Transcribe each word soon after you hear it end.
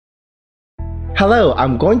Hello,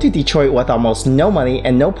 I'm going to Detroit with almost no money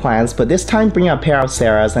and no plans, but this time bring a pair of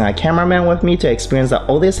Saras and a cameraman with me to experience the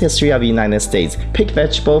oldest history of the United States, pick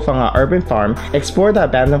vegetables from an urban farm, explore the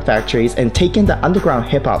abandoned factories, and take in the underground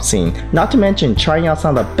hip-hop scene. Not to mention trying out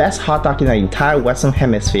some of the best hot dog in the entire Western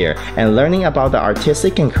Hemisphere, and learning about the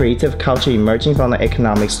artistic and creative culture emerging from the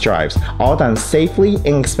economic strives, all done safely,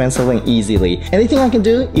 inexpensively, and easily. Anything I can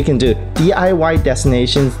do, you can do. DIY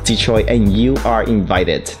Destinations Detroit, and you are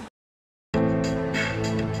invited.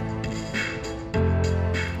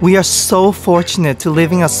 We are so fortunate to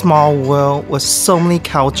live in a small world with so many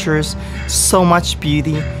cultures, so much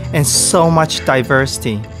beauty, and so much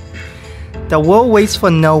diversity. The world waits for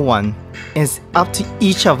no one, and it's up to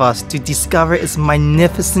each of us to discover its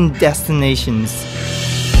magnificent destinations.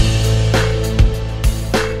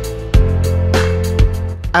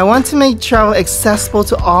 I want to make travel accessible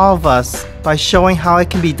to all of us by showing how it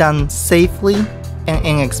can be done safely and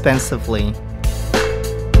inexpensively.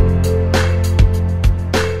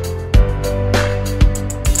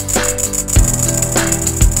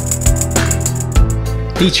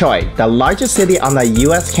 Detroit, the largest city on the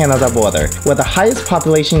US-Canada border, with the highest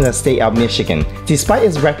population in the state of Michigan. Despite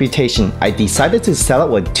its reputation, I decided to sell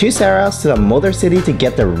it with 2 Saras to the Motor City to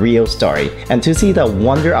get the real story, and to see the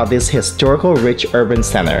wonder of this historical rich urban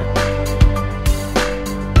center.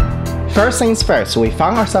 First things first, we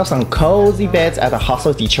found ourselves some cozy beds at the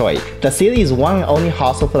Hostel Detroit. The city is one and only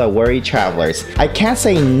hostel for the worried travelers. I can't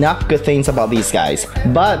say enough good things about these guys,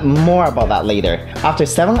 but more about that later. After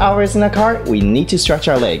 7 hours in the car, we need to stretch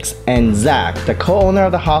our legs, and Zach, the co-owner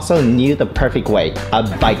of the hostel, knew the perfect way: a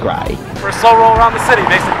bike ride. For a slow roll around the city,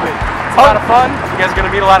 basically. It's a lot of fun. You guys are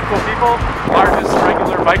going to meet a lot of cool people. Largest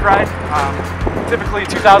regular bike ride. Typically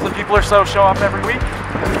 2,000 people or so show up every week.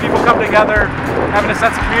 People come together, having a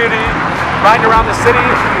sense of community, riding around the city,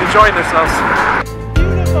 enjoying themselves.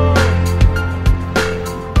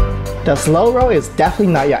 The Slow Roll is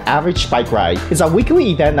definitely not your average bike ride. It's a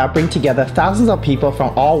weekly event that brings together thousands of people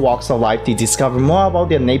from all walks of life to discover more about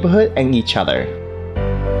their neighborhood and each other.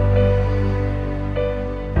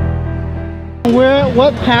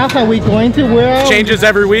 What path are we going to? Where? Changes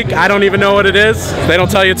every week. I don't even know what it is. They don't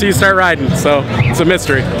tell you until you start riding, so it's a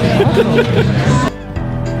mystery.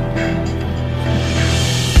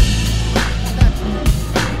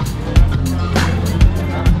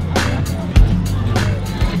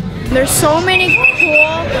 There's so many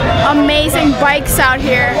cool, amazing bikes out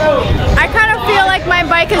here. I kind of feel like my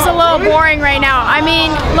bike is a little boring right now. I mean,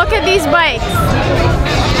 look at these bikes.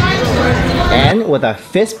 And with a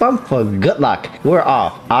fist bump for good luck, we're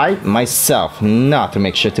off. I, myself, not to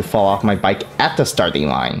make sure to fall off my bike at the starting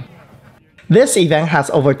line. This event has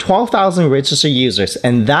over 12,000 registered users,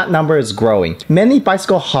 and that number is growing. Many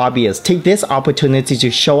bicycle hobbyists take this opportunity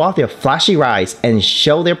to show off their flashy rides and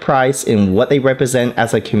show their pride in what they represent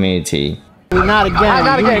as a community. We're not a gang.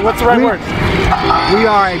 Not a gang. What's the right word? We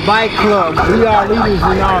are a bike club. We are leaders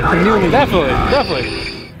in our community. Definitely, definitely.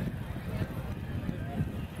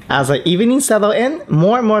 As the evening settled in,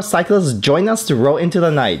 more and more cyclists join us to roll into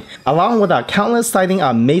the night. Along with our countless sighting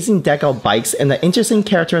of amazing decked bikes and the interesting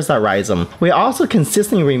characters that ride them, we are also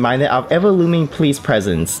consistently reminded of ever-looming police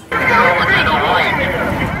presence. We're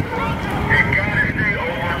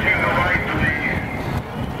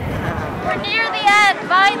near the end,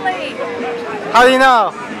 finally! How do you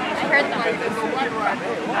know? I heard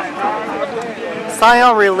them. Sign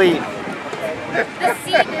of relief. The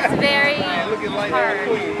seat is very hard.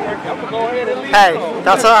 Hey,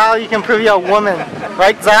 that's how you can prove you're a woman.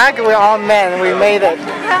 Right, Zach? We're all men. We made it.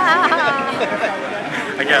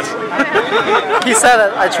 I guess. He said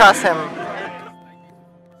it. I trust him.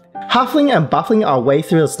 Huffling and buffling our way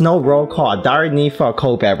through the snow roll called a dire need for a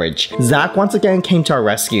cold beverage, Zach once again came to our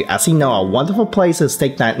rescue as he knows a wonderful place to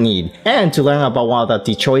stake that need and to learn about one of the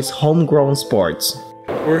Detroit's homegrown sports.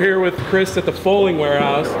 We're here with Chris at the Fowling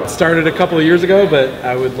warehouse. It started a couple of years ago, but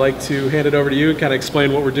I would like to hand it over to you and kind of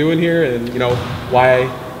explain what we're doing here and, you know, why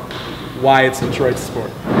it's Detroit's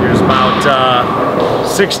sport. There's about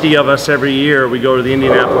 60 of us every year. We go to the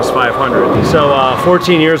Indianapolis 500. So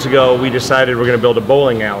 14 years ago, we decided we're going to build a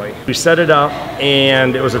bowling alley. We set it up,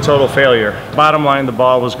 and it was a total failure. Bottom line, the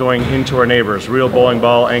ball was going into our neighbors. Real bowling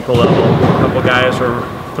ball, ankle level. A couple guys were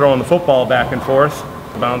throwing the football back and forth.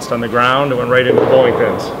 Bounced on the ground and went right into the bowling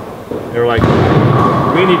pins. They were like,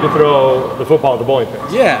 we need to throw the football at the bowling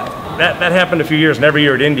pins. Yeah. That happened a few years, and every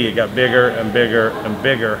year at Indy it got bigger and bigger and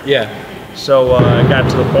bigger. Yeah. So it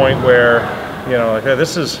got to the point where, you know, like,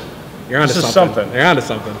 this is something. You're onto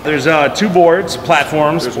something. There's 2 boards,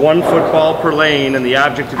 platforms. There's 1 football per lane, and the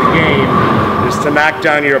object of the game is to knock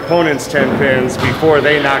down your opponent's 10 pins before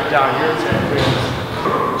they knock down your 10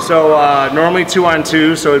 pins. So normally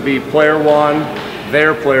 2-on-2, so it'd be player 1,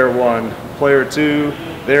 their player 1, player 2,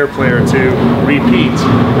 their player 2, repeat.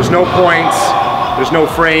 There's no points, there's no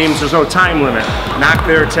frames, there's no time limit. Knock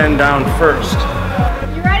their 10 down first.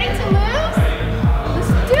 You ready to lose? Let's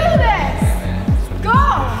do this! Let's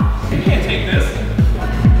go! You can't take this.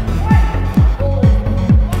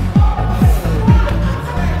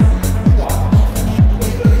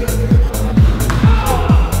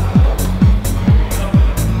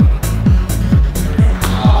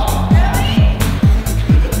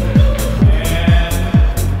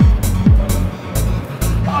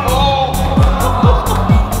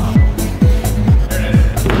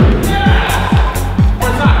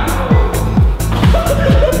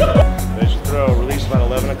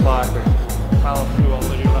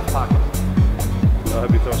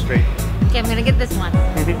 Okay, I'm gonna get this one.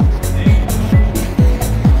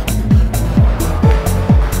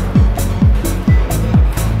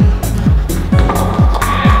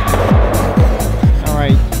 All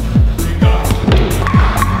right.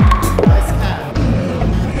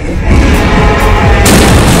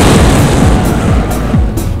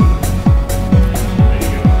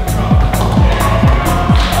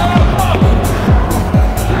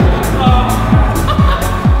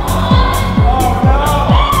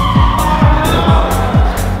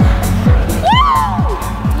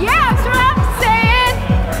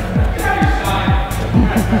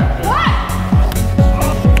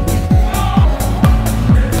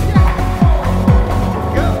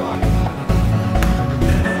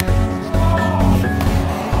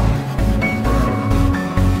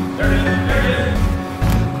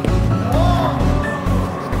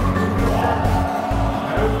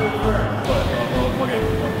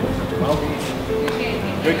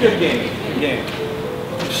 Good game. Good game.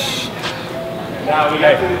 Now we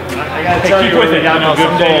got. I gotta tell you, we got a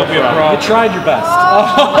good goal. You tried your best.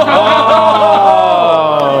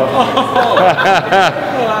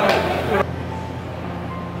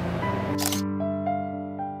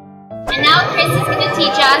 And now Chris is going to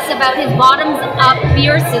teach us about his bottoms-up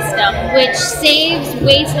beer system, which saves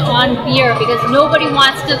waste on beer because nobody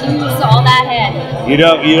wants to lose all that head. You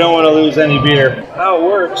don't want to lose any beer. How it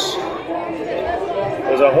works?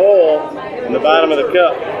 There's a hole in the bottom of the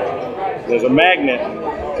cup. There's a magnet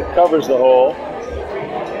that covers the hole,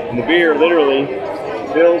 and the beer literally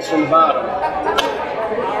fills from the bottom.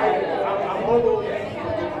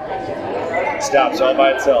 It stops all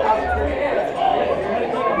by itself.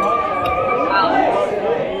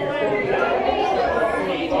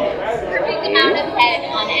 Perfect amount of head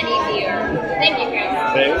on any beer. Thank you,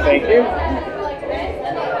 Chris. Thank you.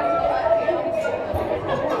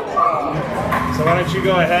 So why don't you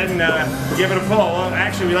go ahead and give it a pull. Well,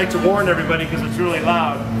 actually, we like to warn everybody because it's really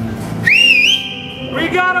loud. We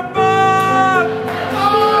got a bug!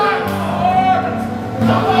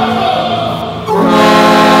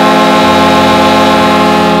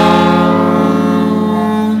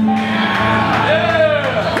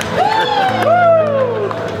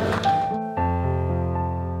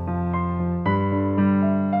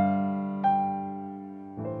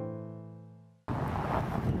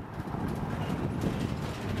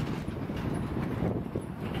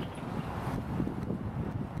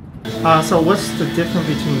 So what's the difference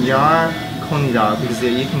between your Coney dog, because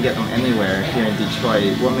you can get them anywhere here in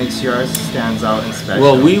Detroit? What makes yours stands out and special?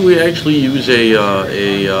 Well, we actually use a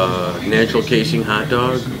natural casing hot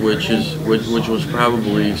dog, which was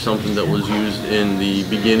probably something that was used in the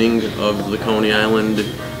beginning of the Coney Island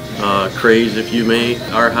craze, if you may.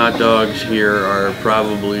 Our hot dogs here are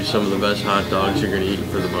probably some of the best hot dogs you're going to eat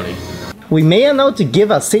for the money. We made a note to give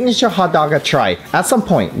a signature hot dog a try at some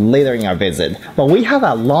point later in our visit, but we have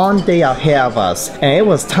a long day ahead of us, and it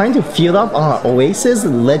was time to fuel up on our Oasis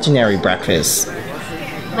legendary breakfast.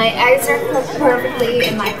 My eggs are cooked perfectly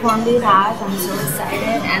in my corned beef hash. I'm so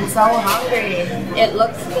excited and so hungry. It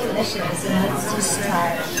looks delicious, and let's just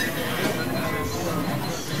try it.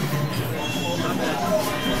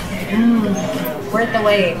 Worth the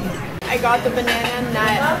wait. I got the banana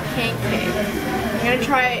nut pancake. I'm gonna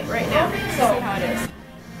try it right now. See how it is.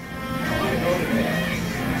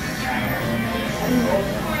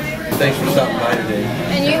 Thanks for stopping by today.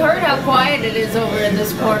 And you heard how quiet it is over in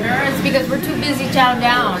this corner. It's because we're too busy chowing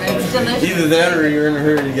down. It's delicious. Either that or you're in a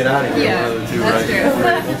hurry to get out of here. Yeah, One of the two, that's right? true.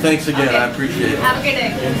 Well, thanks again. Okay. I appreciate it. Have a good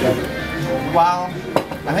day. Wow,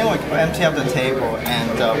 I think we're empty up the table,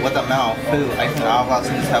 and with the amount of food, I think all of us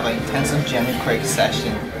need to have an intensive Jenny Craig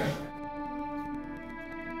session.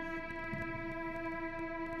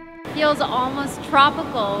 Feels almost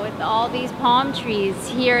tropical with all these palm trees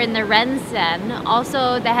here in the Rensen,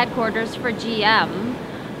 also the headquarters for GM.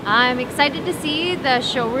 I'm excited to see the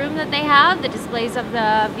showroom that they have, the displays of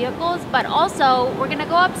the vehicles, but also we're gonna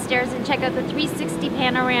go upstairs and check out the 360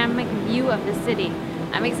 panoramic view of the city.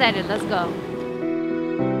 I'm excited, let's go.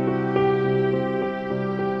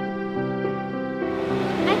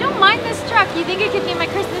 I don't mind this truck. You think it could be my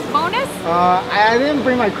Christmas bonus? I didn't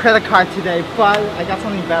bring my credit card today, but I got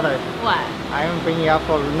something better. What? I am bringing up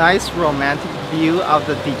a nice romantic view of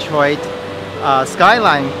the Detroit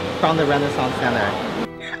skyline from the Renaissance Center.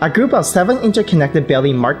 A group of 7 interconnected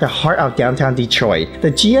buildings mark the heart of downtown Detroit. The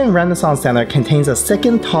GM Renaissance Center contains the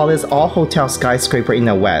second tallest all-hotel skyscraper in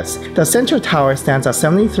the West. The central tower stands at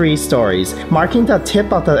 73 stories, marking the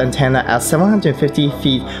tip of the antenna at 750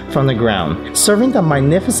 feet from the ground. Serving the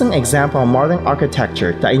magnificent example of modern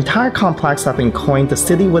architecture, the entire complex has been coined the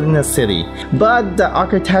city within a city. But the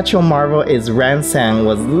architectural marvel is ransacked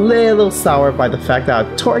was little soured by the fact that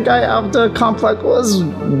a tour guide of the complex was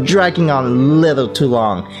dragging on a little too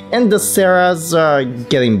long. And the Saras are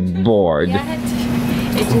getting bored.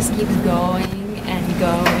 It just keeps going and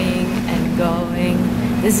going and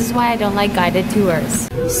going. This is why I don't like guided tours.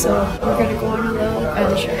 So we're gonna go on a little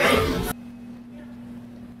adventure.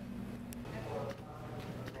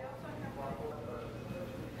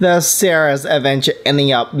 The Sarah's adventure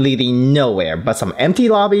ending up leading nowhere, but some empty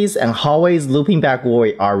lobbies and hallways looping back where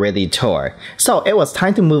we already toured. So it was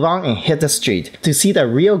time to move on and hit the street to see the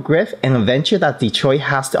real grit and adventure that Detroit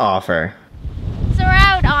has to offer. So we're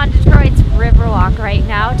out on Detroit's Riverwalk right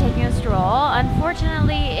now, taking a stroll.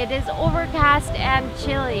 Unfortunately, it is overcast and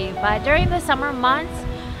chilly, but during the summer months,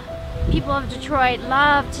 people of Detroit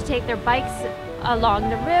love to take their bikes along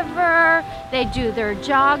the river, they do their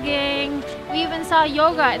jogging. We even saw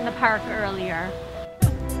yoga in the park earlier.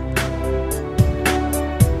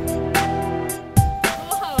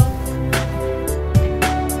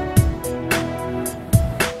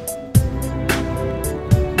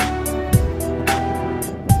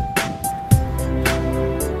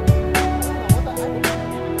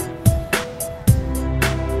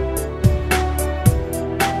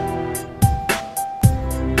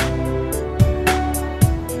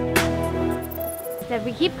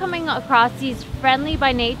 We keep coming across these friendly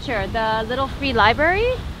by nature, the little free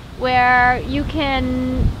library where you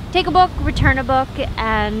can take a book, return a book,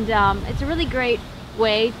 and it's a really great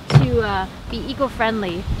way to be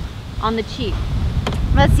eco-friendly on the cheap.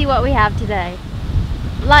 Let's see what we have today.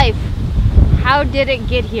 Life. How did it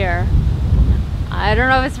get here? I don't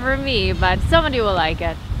know if it's for me, but somebody will like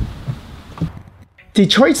it.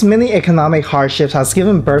 Detroit's many economic hardships has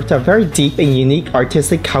given birth to a very deep and unique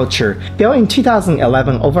artistic culture. Built in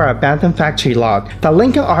 2011 over an abandoned factory lot, the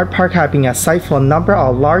Lincoln Art Park has been a site for a number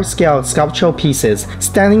of large-scale sculptural pieces,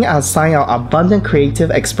 standing as a sign of abundant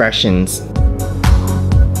creative expressions.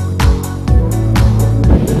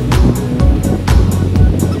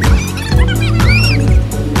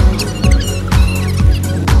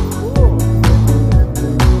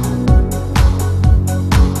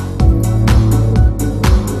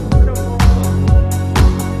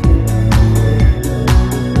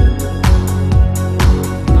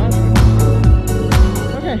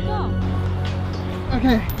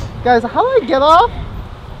 Guys, how do I get off?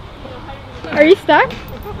 Are you stuck?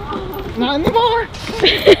 Not anymore!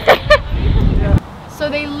 So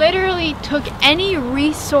they literally took any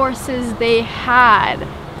resources they had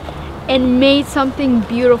and made something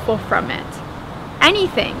beautiful from it.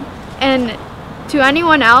 Anything. And to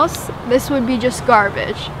anyone else, this would be just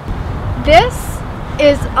garbage. This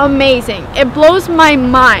is amazing. It blows my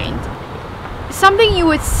mind. Something you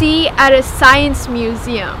would see at a science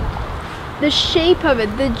museum. The shape of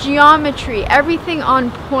it, the geometry, everything on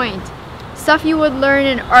point. Stuff you would learn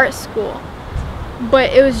in art school. But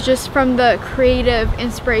it was just from the creative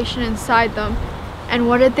inspiration inside them. And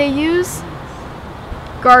what did they use?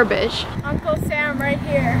 Garbage. Uncle Sam right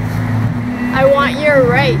here. I want your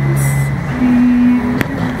rights.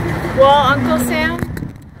 Well, Uncle Sam,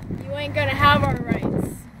 you ain't gonna have our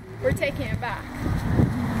rights. We're taking it back.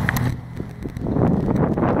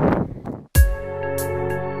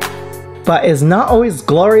 But it's not always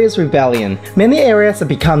glorious rebellion. Many areas have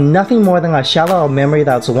become nothing more than a shadow of memory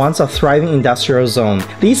that was once a thriving industrial zone.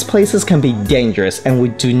 These places can be dangerous and we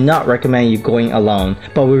do not recommend you going alone.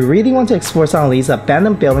 But we really want to explore some of these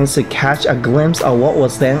abandoned buildings to catch a glimpse of what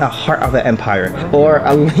was then a heart of the empire. Or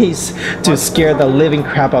at least to scare the living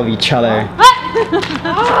crap out of each other.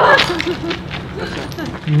 I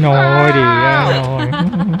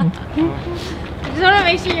just want to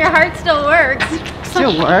make sure your heart still works.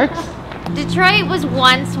 Still works? Detroit was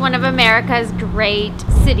once one of America's great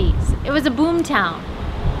cities. It was a boom town.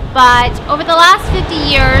 But over the last 50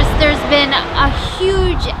 years, there's been a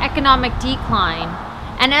huge economic decline.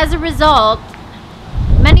 And as a result,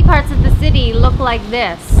 many parts of the city look like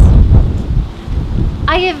this.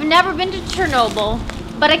 I have never been to Chernobyl,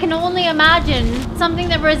 but I can only imagine something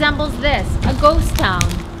that resembles this, a ghost town.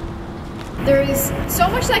 There's so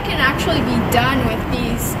much that can actually be done with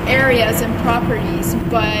these areas and properties,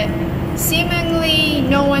 but seemingly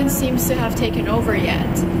no one seems to have taken over yet.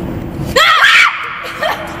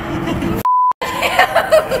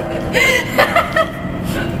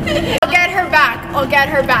 I'll get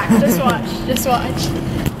her back. Just watch. Just watch.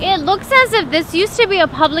 It looks as if this used to be a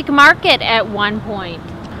public market at one point.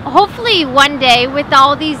 Hopefully one day, with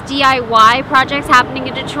all these DIY projects happening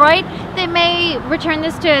in Detroit, they may return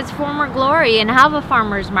this to its former glory and have a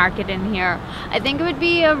farmer's market in here. I think it would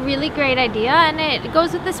be a really great idea, and it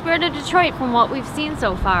goes with the spirit of Detroit from what we've seen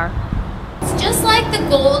so far. It's just like the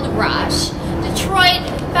gold rush. Detroit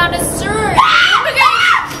found a surge.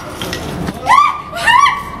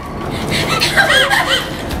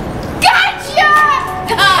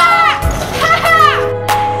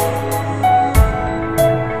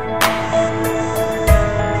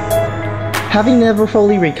 Having never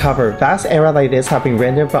fully recovered, vast areas like this have been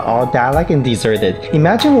rendered by all dialect and deserted.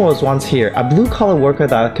 Imagine what was once here, a blue-collar worker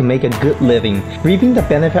that could make a good living, reaping the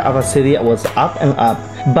benefit of a city that was up and up.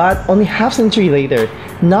 But only half century later,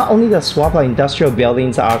 not only the swamp of industrial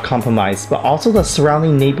buildings are compromised, but also the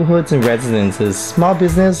surrounding neighborhoods and residences, small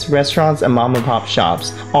business, restaurants, and mom-and-pop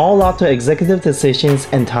shops, all locked to executive decisions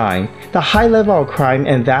and time. The high level of crime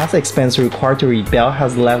and vast expense required to rebuild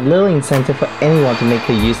has left little incentive for anyone to make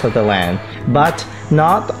the use of the land. But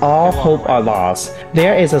not all hope are lost.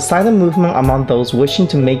 There is a silent movement among those wishing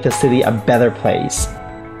to make the city a better place.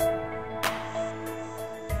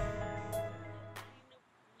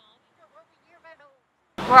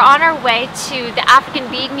 We're on our way to the African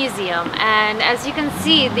Bead Museum, and as you can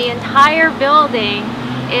see, the entire building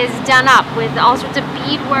is done up with all sorts of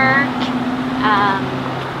beadwork,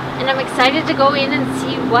 and I'm excited to go in and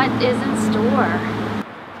see what is in store.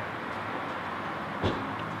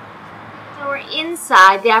 So we're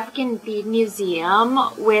inside the African Bead Museum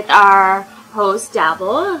with our host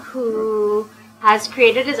Dabble, who has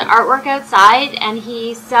created his artwork outside, and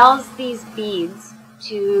he sells these beads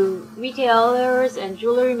to retailers and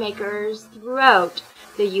jewelry makers throughout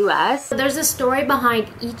the US. There's a story behind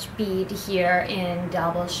each bead here in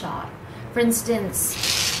Dabble's shop. For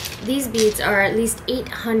instance, these beads are at least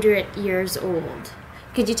 800 years old.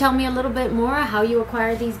 Could you tell me a little bit more how you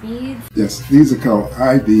acquired these beads? Yes, these are called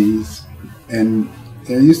eye beads, and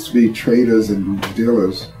there used to be traders and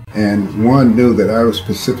dealers, and one knew that I was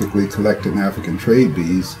specifically collecting African trade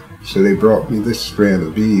beads. So they brought me this strand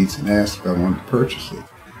of beads and asked if I wanted to purchase it.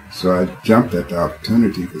 So I jumped at the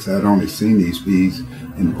opportunity because I'd only seen these beads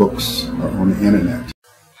in books or on the internet.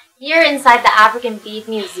 Here inside the African Bead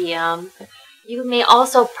Museum, you may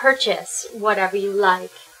also purchase whatever you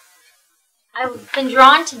like. I've been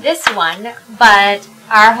drawn to this one, but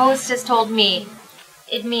our host has told me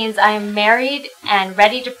it means I am married and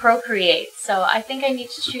ready to procreate, so I think I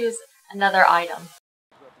need to choose another item.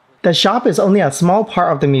 The shop is only a small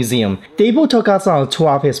part of the museum. Dable took us on a tour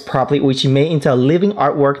of his property, which he made into a living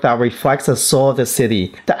artwork that reflects the soul of the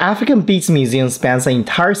city. The African Beads Museum spans an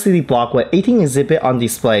entire city block with 18 exhibits on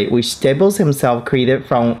display, which Dable himself created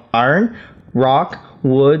from iron, rock,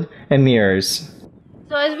 wood, and mirrors.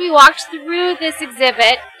 So as we walked through this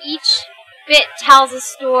exhibit, each bit tells a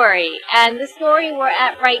story, and the story we're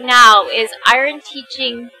at right now is iron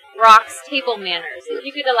teaching rock's table manners. If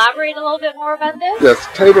you could elaborate a little bit more about this? Yes,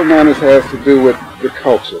 table manners has to do with the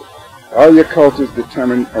culture. All your culture is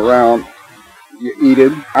determined around your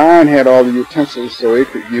eating. Iron had all the utensils, so it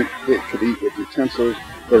could eat with utensils.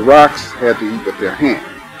 The rocks had to eat with their hand.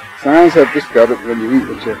 Science have discovered when you eat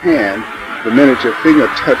with your hand, the minute your finger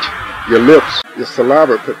touch your lips, your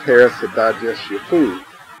saliva prepares to digest your food.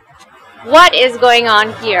 What is going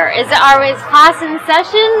on here? Is it our class in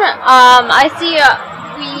session? I see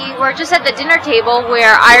we were just at the dinner table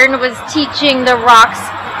where Iron was teaching the rocks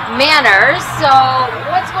manners. So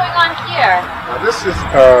what's going on here? Now, this is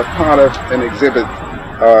part of an exhibit.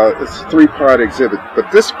 It's a three-part exhibit,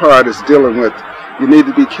 but this part is dealing with you need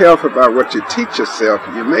to be careful about what you teach yourself.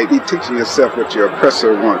 You may be teaching yourself what your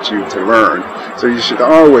oppressor wants you to learn. So you should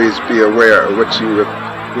always be aware of what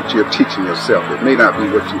you're teaching yourself. It may not be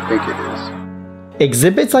what you think it is.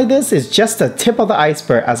 Exhibits like this is just the tip of the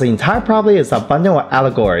iceberg, as the entire property is abundant with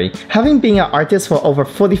allegory. Having been an artist for over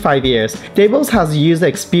 45 years, Dables has used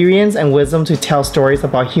experience and wisdom to tell stories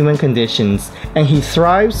about human conditions, and he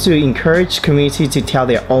thrives to encourage community to tell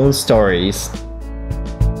their own stories.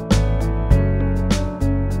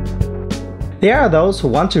 There are those who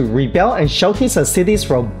want to rebuild and showcase a city's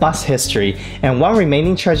robust history, and one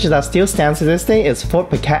remaining treasure that still stands to this day is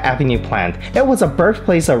Fort Piquette Avenue plant. It was a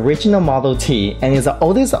birthplace of original Model T and is the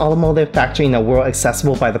oldest automotive factory in the world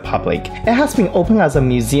accessible by the public. It has been opened as a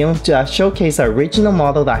museum to showcase the original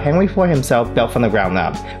model that Henry Ford himself built from the ground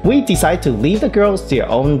up. We decided to leave the girls to their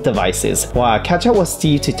own devices, while I catch up with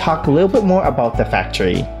Steve to talk a little bit more about the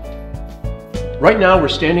factory. Right now we're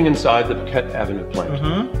standing inside the Piquette Avenue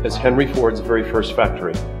plant as Henry Ford's very first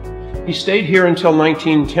factory. He stayed here until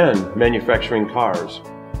 1910 manufacturing cars.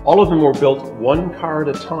 All of them were built one car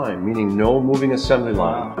at a time, meaning no moving assembly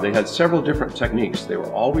line. They had several different techniques. They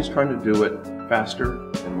were always trying to do it faster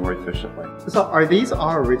and more efficiently. So are these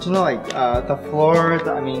all original, like the floor,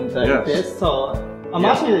 this? So I'm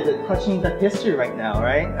actually touching the history right now,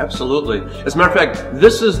 right? Absolutely. As a matter of fact,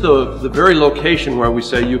 this is the very location where we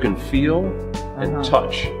say you can feel and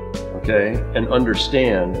touch, okay, and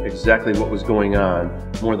understand exactly what was going on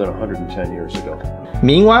more than 110 years ago.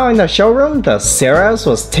 Meanwhile, in the showroom, the Sara's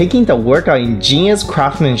was taking the work of ingenious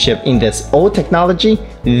craftsmanship in this old technology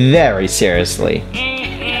very seriously.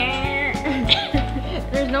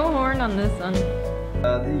 There's no horn on this one.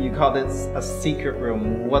 You call this a secret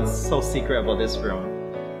room. What's so secret about this room?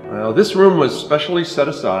 Well, this room was specially set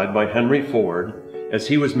aside by Henry Ford as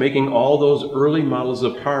he was making all those early models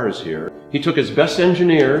of cars here. He took his best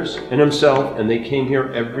engineers and himself, and they came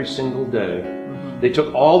here every single day. They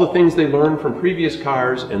took all the things they learned from previous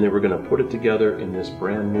cars and they were going to put it together in this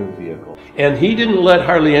brand new vehicle. And he didn't let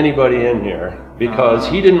hardly anybody in here because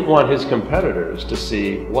he didn't want his competitors to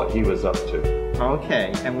see what he was up to.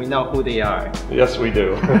 Okay, and we know who they are. Yes, we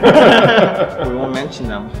do. We won't mention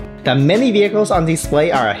them. The many vehicles on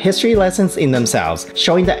display are history lessons in themselves,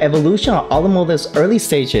 showing the evolution of automotive's early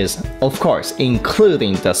stages, of course,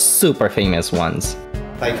 including the super famous ones.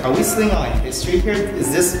 Like, are we sitting on history here?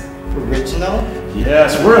 Is this original?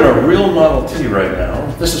 Yes, we're in a real Model T right now.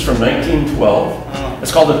 This is from 1912.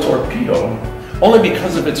 It's called a torpedo, only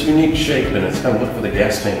because of its unique shape, and it's kind of look for the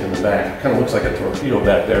gas tank in the back. It kind of looks like a torpedo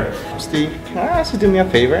back there. Steve, can I ask you to do me a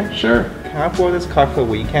favor? Sure. Can I borrow this car for a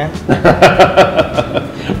weekend?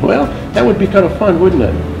 Well, that would be kind of fun, wouldn't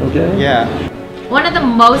it? Okay? Yeah. One of the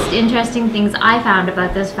most interesting things I found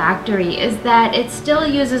about this factory is that it still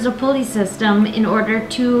uses a pulley system in order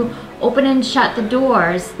to open and shut the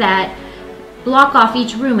doors that block off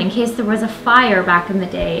each room in case there was a fire back in the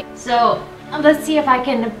day. So let's see if I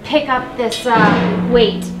can pick up this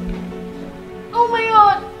weight. Oh my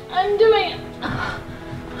god, I'm doing it.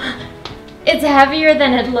 It's heavier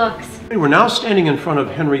than it looks. We're now standing in front of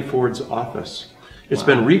Henry Ford's office. It's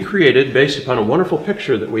been recreated based upon a wonderful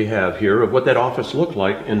picture that we have here of what that office looked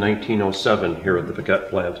like in 1907 here at the Piquette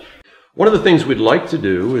plant. One of the things we'd like to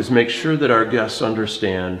do is make sure that our guests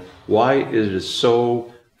understand why it is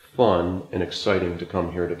so fun and exciting to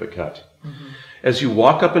come here to Piquette. As you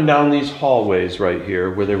walk up and down these hallways right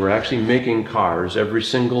here, where they were actually making cars every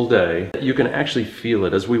single day, you can actually feel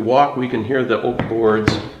it. As we walk, we can hear the oak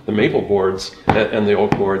boards, the maple boards, and the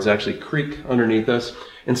oak boards actually creak underneath us.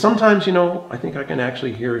 And sometimes, you know, I think I can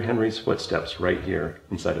actually hear Henry's footsteps right here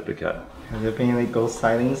inside of Piquette. Have there been any ghost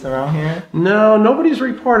sightings around here? No, nobody's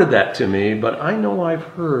reported that to me, but I know I've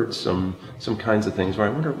heard some kinds of things where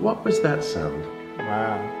I wonder, what was that sound?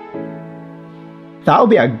 Wow. That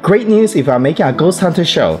would be a great news if we are making a Ghost Hunter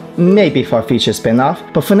show, maybe for a future spin-off,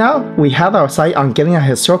 but for now, we have our sight on getting a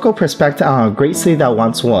historical perspective on a great city that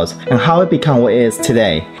once was, and how it became what it is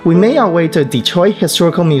today. We made our way to Detroit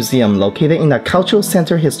Historical Museum located in the Cultural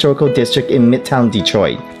Center Historical District in Midtown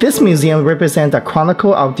Detroit. This museum represents a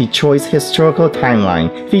chronicle of Detroit's historical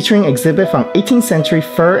timeline, featuring exhibits from 18th century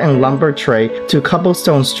fur and lumber trade to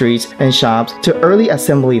cobblestone streets and shops to early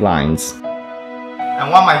assembly lines. And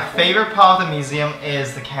one of my favorite parts of the museum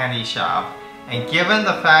is the candy shop. And given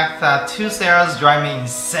the fact that two Saras drive me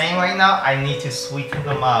insane right now, I need to sweeten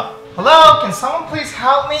them up. Hello, can someone please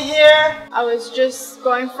help me here? I was just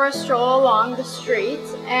going for a stroll along the street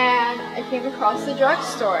and I came across the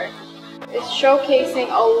drugstore. It's showcasing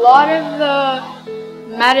a lot of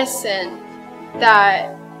the medicine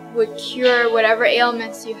that would cure whatever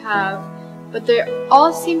ailments you have, but they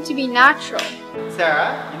all seem to be natural.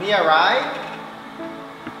 Sara, you need a ride?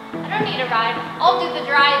 I don't need a ride. I'll do the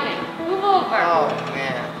driving. Move over. Oh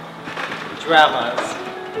man. Dramas.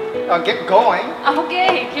 Oh, get going.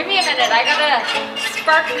 Okay, give me a minute. I gotta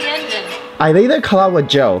spark the engine. I later caught up with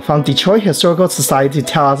Joe from Detroit Historical Society to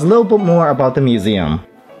tell us a little bit more about the museum.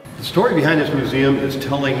 The story behind this museum is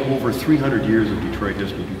telling over 300 years of Detroit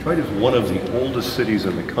history. Detroit is one of the oldest cities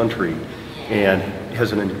in the country, and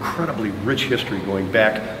has an incredibly rich history going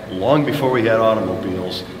back long before we had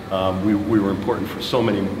automobiles. We were important for so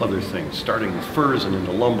many other things, starting with furs and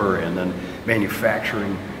into lumber and then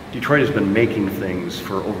manufacturing. Detroit has been making things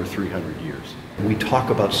for over 300 years. We talk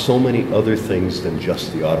about so many other things than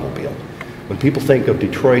just the automobile. When people think of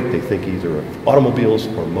Detroit, they think either of automobiles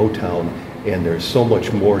or Motown, and there's so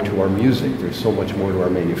much more to our music, there's so much more to our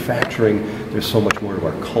manufacturing, there's so much more to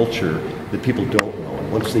our culture that people don't know.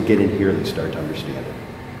 And once they get in here, they start to understand it.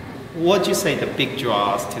 What would you say the big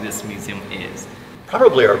draws to this museum is?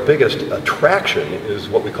 Probably our biggest attraction is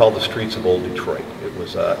what we call the Streets of Old Detroit. It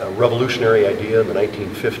was a revolutionary idea in the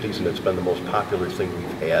 1950s, and it's been the most popular thing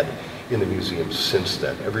we've had in the museum since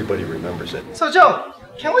then. Everybody remembers it. So Joe,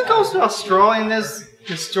 can we go for a stroll in this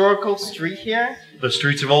historical street here? The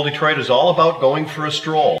Streets of Old Detroit is all about going for a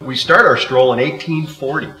stroll. We start our stroll in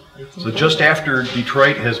 1840, so just after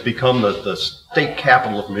Detroit has become the state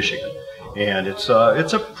capital of Michigan. And it's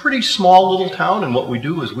a pretty small little town, and what we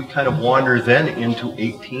do is we kind of wander then into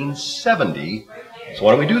 1870. So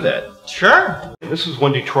why don't we do that? Sure. This is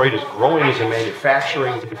when Detroit is growing as a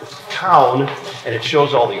manufacturing town, and it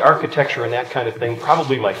shows all the architecture and that kind of thing.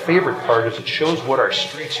 Probably my favorite part is it shows what our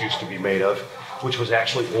streets used to be made of, which was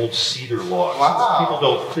actually old cedar logs. Wow. People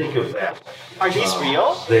don't think of that. Are these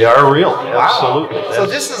real? They are real, Wow. absolutely. So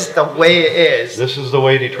this is the way it is. This is the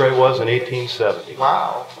way Detroit was in 1870.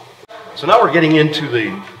 Wow. So now we're getting into the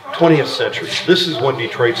 20th century. This is when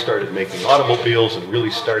Detroit started making automobiles and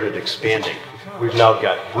really started expanding. We've now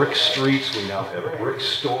got brick streets, we now have brick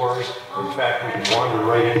stores. In fact, we can wander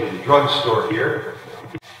right into the drugstore here.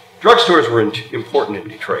 Drugstores were important in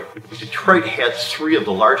Detroit. Detroit had 3 of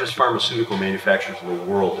the largest pharmaceutical manufacturers in the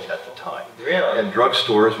world at the time. Really? And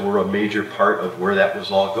drugstores were a major part of where that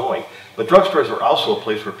was all going. But drugstores were also a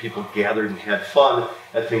place where people gathered and had fun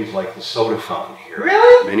at things like the soda fountain here.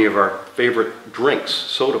 Really? Many of our favorite drinks,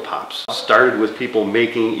 soda pops, started with people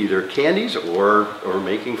making either candies or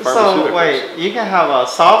making pharmaceuticals. So wait, you can have a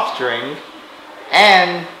soft drink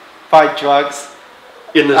and buy drugs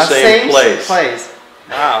in the same place.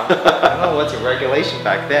 Wow. I don't know what's the regulation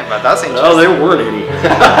back then, but that's interesting. No, there weren't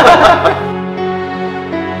any.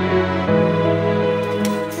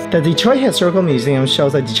 The Detroit Historical Museum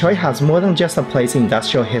shows that Detroit has more than just a place in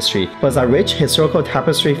industrial history, but a rich historical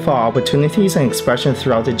tapestry for opportunities and expression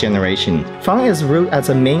throughout the generation. From its root as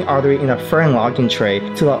a main artery in the fur and logging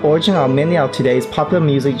trade to the origin of many of today's popular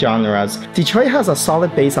music genres, Detroit has a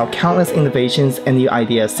solid base of countless innovations and new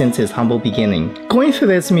ideas since its humble beginning. Going through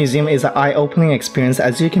this museum is an eye-opening experience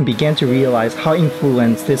as you can begin to realize how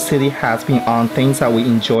influenced this city has been on things that we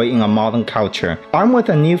enjoy in a modern culture. Armed with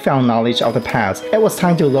a newfound knowledge of the past, it was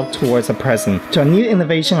time to look towards the present, to a new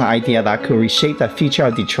innovation and idea that could reshape the future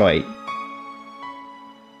of Detroit.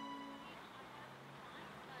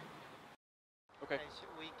 Okay.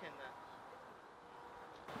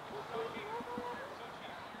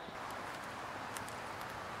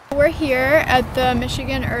 We're here at the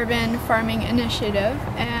Michigan Urban Farming Initiative,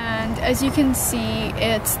 and as you can see,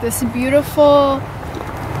 it's this beautiful,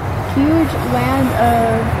 huge land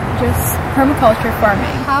of just permaculture farming.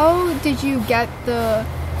 How did you get the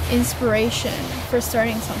inspiration for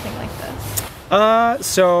starting something like this?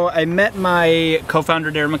 So I met my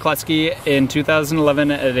co-founder Darren McCluskey in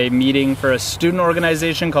 2011 at a meeting for a student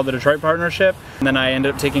organization called the Detroit Partnership. And then I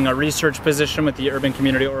ended up taking a research position with the Urban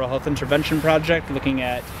Community Oral Health Intervention Project, looking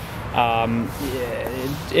at,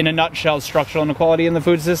 in a nutshell, structural inequality in the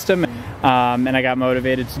food system. And I got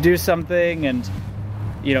motivated to do something, and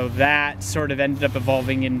you know, that sort of ended up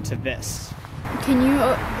evolving into this. Can you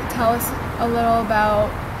tell us a little about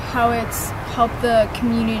how it's helped the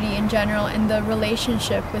community in general and the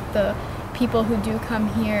relationship with the people who do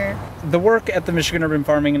come here? The work at the Michigan Urban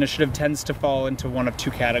Farming Initiative tends to fall into one of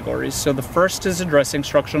 2 categories. So the first is addressing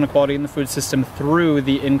structural inequality in the food system through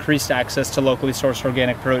the increased access to locally sourced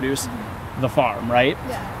organic produce, the farm, right?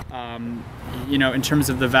 Yeah. You know, in terms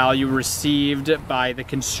of the value received by the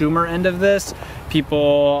consumer end of this,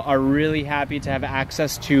 people are really happy to have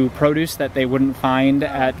access to produce that they wouldn't find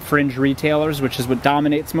at fringe retailers, which is what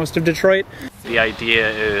dominates most of Detroit. The idea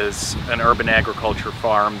is an urban agriculture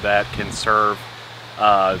farm that can serve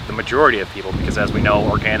the majority of people, because as we know,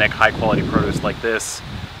 organic, high-quality produce like this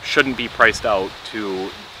shouldn't be priced out to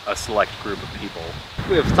a select group of people.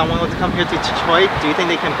 If someone were to come here to Detroit, do you think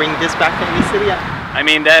they can bring this back to any city? I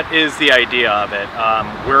mean, that is the idea of it.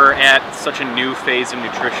 We're at such a new phase of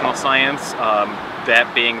nutritional science,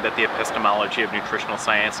 that being that the epistemology of nutritional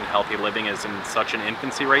science and healthy living is in such an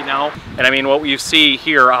infancy right now. And I mean, what you see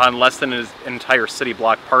here on less than an entire city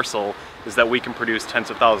block parcel is that we can produce tens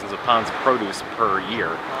of thousands of pounds of produce per year.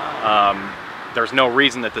 There's no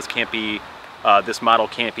reason that this can't be this model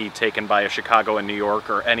can't be taken by a Chicago and New York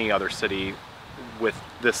or any other city with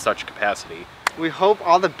this such capacity. We hope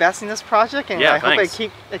all the best in this project, and I hope it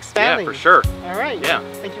keep expanding. Yeah, for sure. All right. Yeah.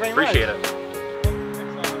 Thank you very Appreciate much. it.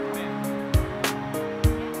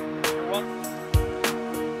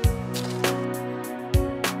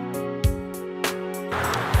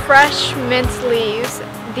 Fresh mint leaves.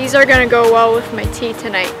 These are gonna go well with my tea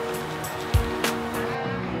tonight.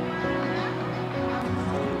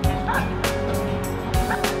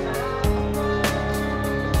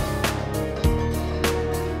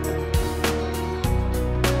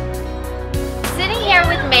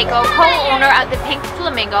 Mako, co-owner of the Pink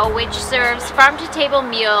Flamingo, which serves farm-to-table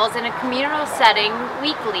meals in a communal setting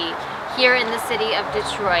weekly here in the city of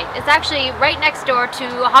Detroit. It's actually right next door to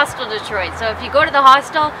Hostel Detroit, so if you go to the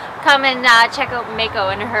hostel, come and check out Mako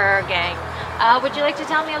and her gang. Would you like to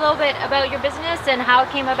tell me a little bit about your business and how it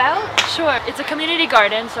came about? Sure. It's a community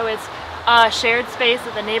garden, so it's a shared space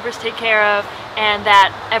that the neighbors take care of and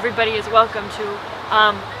that everybody is welcome to.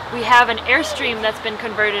 We have an Airstream that's been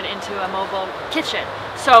converted into a mobile kitchen.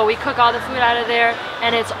 So we cook all the food out of there,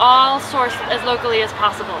 and it's all sourced as locally as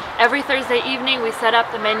possible. Every Thursday evening we set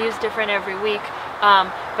up the menus different every week,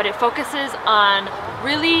 but it focuses on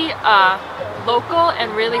really local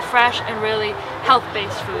and really fresh and really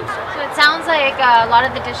health-based foods. So it sounds like a lot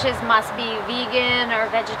of the dishes must be vegan or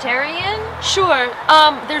vegetarian? Sure.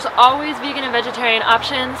 There's always vegan and vegetarian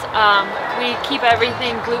options. We keep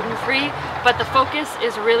everything gluten-free, but the focus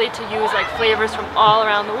is really to use like flavors from all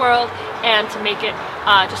around the world and to make it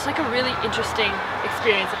just like a really interesting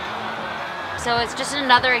experience. So it's just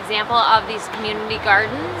another example of these community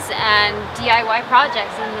gardens and DIY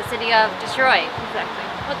projects in the city of Detroit. Exactly.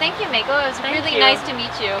 Well, thank you, Mako. It was really nice to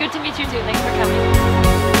meet you. Good to meet you too. Thanks for coming.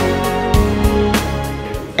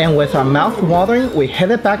 And with our mouth watering, we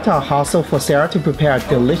headed back to our hostel for Sarah to prepare a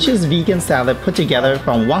delicious vegan salad put together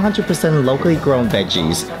from 100% locally grown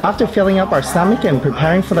veggies. After filling up our stomach and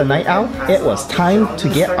preparing for the night out, it was time to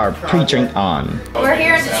get our pre-drink on. We're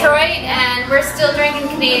here in Detroit and we're still drinking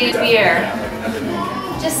Canadian beer.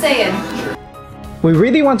 Just saying. We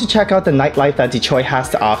really want to check out the nightlife that Detroit has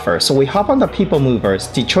to offer, so we hop on the People Movers,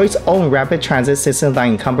 Detroit's own rapid transit system that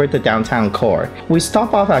encumbered the downtown core. We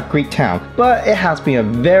stop off at Greektown, but it has been a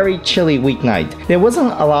very chilly weeknight. There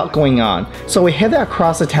wasn't a lot going on, so we headed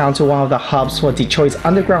across the town to one of the hubs for Detroit's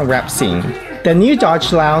underground rap scene. The New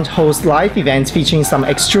Dodge Lounge hosts live events featuring some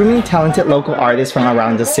extremely talented local artists from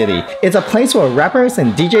around the city. It's a place where rappers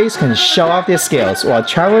and DJs can show off their skills, while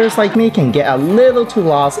travelers like me can get a little too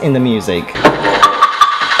lost in the music.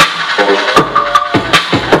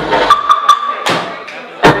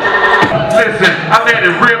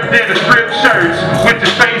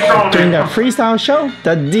 During the freestyle show,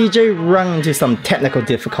 the DJ ran into some technical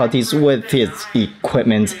difficulties with his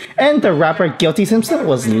equipment, and the rapper Guilty Simpson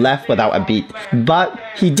was left without a beat. But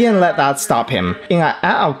he didn't let that stop him. In an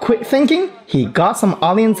act of quick thinking, he got some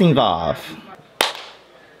audience involved.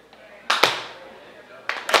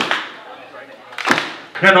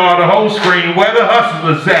 And on the whole screen, where the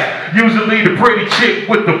hustlers at? Usually the pretty chick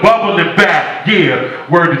with the bubbling back. Yeah,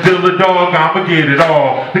 word to Dilla Dog, I'ma get it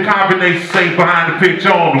all. The combination safe behind the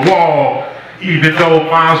picture on the wall. Even though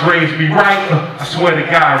mine's raised me right, I swear to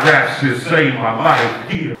God, raps just saved my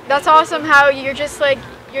life. Yeah. That's awesome how you're just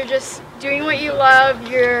doing what you love,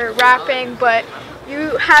 you're rapping, but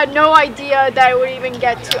you had no idea that it would even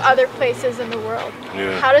get to other places in the world.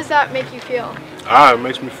 Yeah. How does that make you feel? It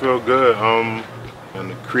makes me feel good. In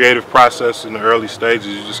the creative process in the early stages,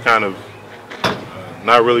 you just kind of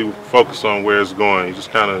not really focus on where it's going. You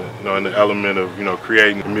just kind of, in the element of,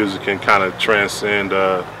 creating music and kind of transcend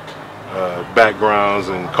backgrounds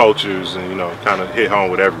and cultures and, kind of hit home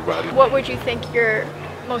with everybody. What would you think your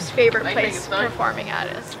most favorite place performing at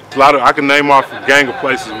is? A lot of, I can name off a gang of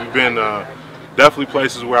places. We've been definitely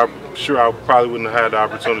places where I'm sure I probably wouldn't have had the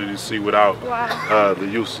opportunity to see without the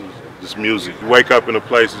use of this music. You wake up in a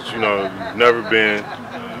place that you've never been,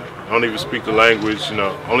 don't even speak the language.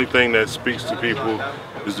 Only thing that speaks to people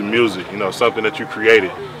is the music. Something that you created.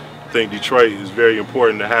 I think Detroit is very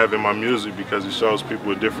important to have in my music because it shows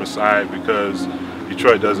people a different side. Because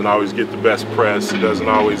Detroit doesn't always get the best press. It doesn't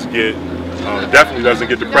always get, definitely doesn't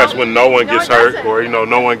get the press when no one gets hurt or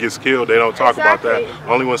no one gets killed. They don't talk about that.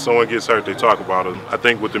 Only when someone gets hurt they talk about it. I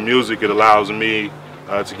think with the music it allows me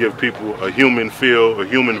to give people a human feel, a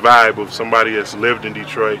human vibe of somebody that's lived in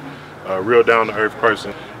Detroit, a real down-to-earth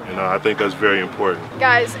person, and I think that's very important.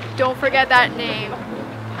 Guys, don't forget that name,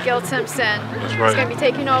 Gil Simpson. That's right. He's going to be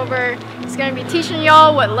taking over. He's going to be teaching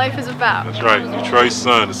y'all what life is about. That's right. Detroit's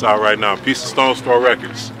Son. It's out right now. Piece of Stone Store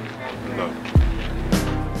Records.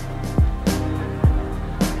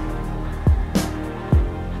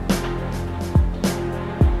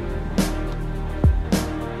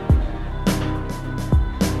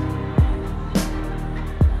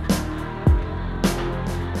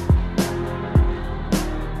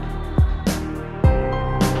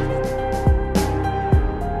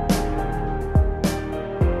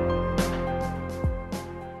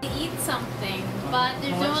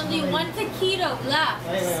 left,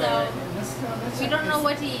 so we don't know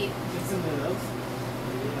what to eat.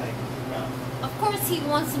 Of course he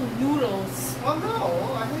wants some noodles. Well,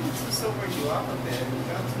 no, I think it's to sober you up a bit.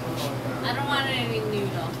 I don't want any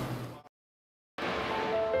noodle.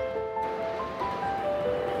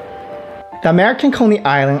 The American Coney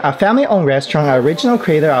Island, a family-owned restaurant, original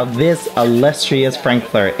creator of this illustrious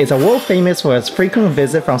Frankfurt, is a world famous for its frequent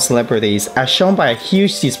visit from celebrities, as shown by a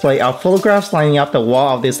huge display of photographs lining up the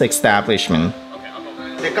wall of this establishment.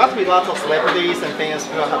 There got to be lots of celebrities and famous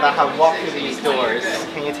people that have walked through these doors.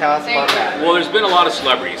 Can you tell us about that? Well, there's been a lot of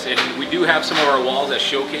celebrities, and we do have some of our walls that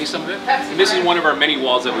showcase some of it. And this is one of our many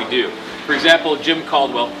walls that we do. For example, Jim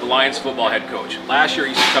Caldwell, the Lions football head coach. Last year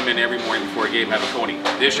he used to come in every morning before a game and have a Coney.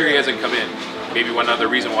 This year he hasn't come in. Maybe one other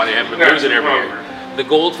reason why they haven't been losing every year. The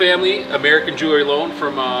Gold family, American jewelry loan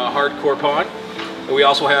from Hardcore Pawn. And we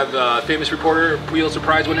also have famous reporter, Pulitzer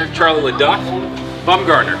Prize winner Charlie LeDuc.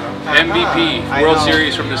 Bumgarner, MVP, World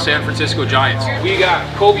Series from the San Francisco Giants. We got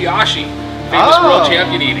Kobayashi, famous world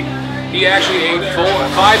champion eating. He actually ate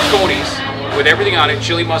 5 Coneys with everything on it,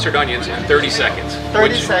 chili, mustard, onions, in 30 seconds.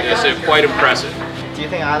 30 seconds? Is quite impressive. Do you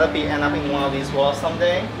think I'll end up in one of these walls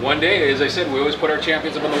someday? One day, as I said, we always put our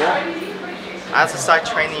champions up on the wall. I have to start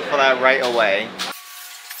training for that right away.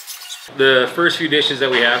 The first few dishes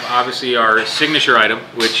that we have, obviously our signature item,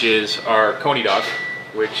 which is our Coney dog,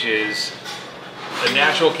 which is a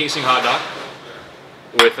natural casing hot dog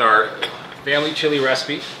with our family chili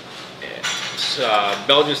recipe. It's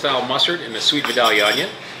Belgian style mustard and the sweet Vidalia onion.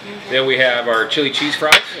 Then we have our chili cheese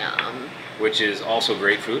fries, which is also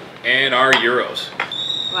great food, and our gyros.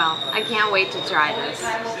 Well, I can't wait to try this.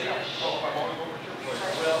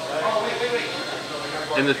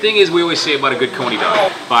 And the thing is, we always say about a good Coney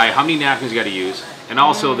dog, by how many napkins you got to use, and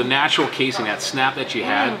also the natural casing, that snap that you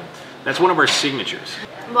had, that's one of our signatures.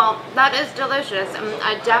 Well, that is delicious.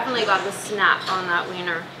 I definitely got the snap on that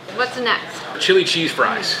wiener. What's next? Chili cheese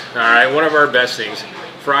fries. All right, one of our best things.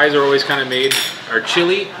 Fries are always kind of made. Our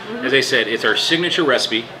chili, as I said, it's our signature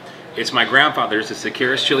recipe. It's my grandfather's. It's the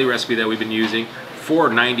Karis chili recipe that we've been using for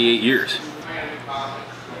 98 years.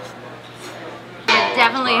 I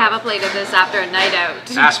definitely have a plate of this after a night out.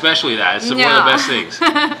 Especially that. It's one of the best things.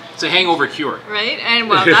 It's a hangover cure. Right? And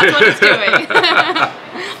well, that's what it's doing.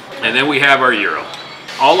 And then we have our gyro.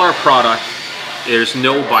 All our product, there's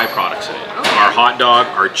no byproducts in it. Okay. Our hot dog,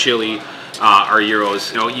 our chili, our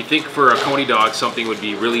gyros. You know, you think for a Coney dog something would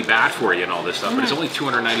be really bad for you and all this stuff, but it's only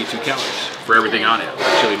 292 calories for everything on it, with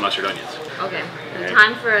chili, mustard, onions. Okay,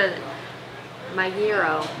 time for my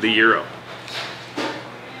gyro. The gyro.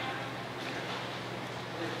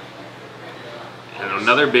 And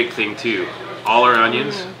another big thing too, all our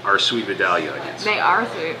onions are sweet Vidalia onions. They are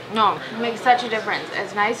sweet. No, it makes such a difference.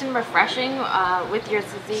 It's nice and refreshing with your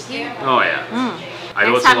tzatziki. Oh yeah. I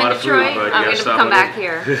know it's a lot of food, but you gotta stop come back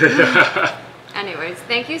here. Anyways,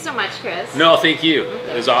 thank you so much, Chris. No, thank you.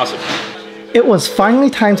 It was awesome. It was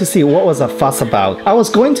finally time to see what was a fuss about. I was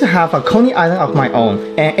going to have a Coney Island of my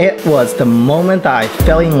own, and it was the moment that I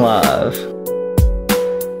fell in love.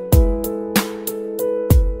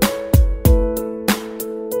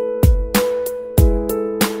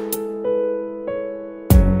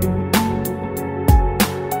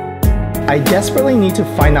 I desperately need to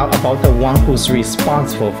find out about the one who's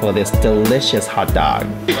responsible for this delicious hot dog.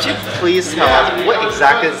 Could you please tell us what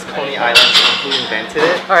exactly is Coney Island and who invented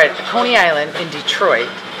it? Alright, Coney Island in Detroit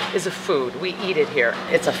is a food. We eat it here.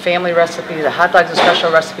 It's a family recipe. The hot dog's a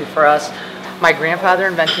special recipe for us. My grandfather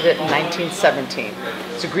invented it in 1917.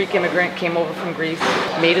 He's a Greek immigrant, came over from Greece,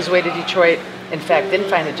 made his way to Detroit, in fact didn't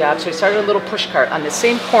find a job, so he started a little push cart on the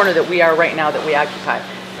same corner that we are right now, that we occupy.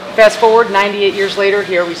 Fast forward, 98 years later,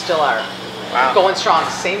 here we still are. Wow. Going strong.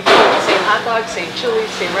 Same food, same hot dog, same chili,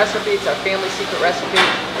 same recipe. It's our family secret recipe.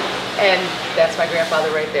 And that's my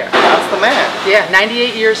grandfather right there. That's the man. Yeah,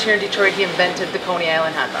 98 years here in Detroit, he invented the Coney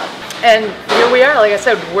Island hot dog. And here we are, like I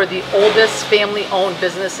said, we're the oldest family-owned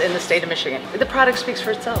business in the state of Michigan. The product speaks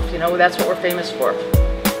for itself, you know, that's what we're famous for.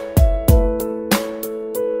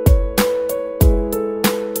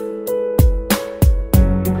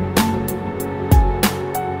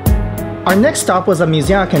 Our next stop was a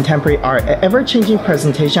museum of contemporary art, an ever-changing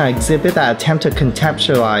presentation exhibit that attempt to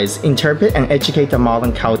contextualize, interpret, and educate the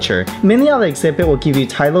modern culture. Many of the exhibit will give you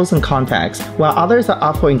titles and context, while others are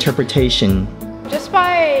up for interpretation. Just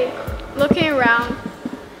by looking around,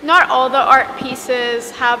 not all the art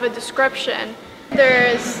pieces have a description.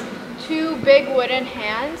 There's 2 big wooden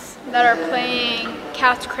hands that are playing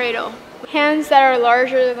cat's cradle. Hands that are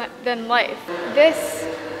larger than life. This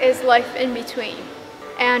is life in between.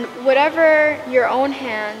 And whatever your own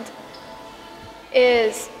hand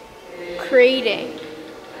is creating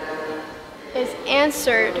is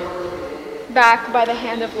answered back by the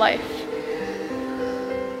hand of life.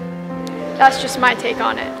 That's just my take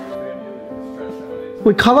on it.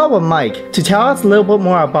 We call up with Mike to tell us a little bit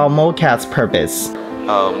more about MOCAD's purpose.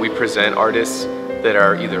 We present artists that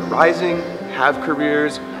are either rising, have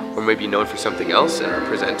careers, or maybe known for something else and are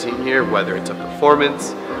presenting here, whether it's a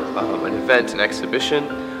performance, an event, an exhibition.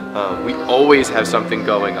 We always have something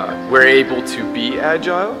going on. We're able to be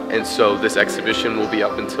agile, and so this exhibition will be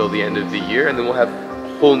up until the end of the year, and then we'll have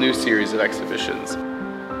a whole new series of exhibitions.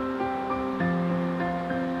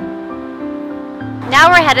 Now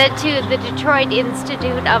we're headed to the Detroit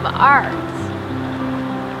Institute of Arts.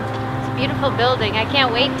 It's a beautiful building. I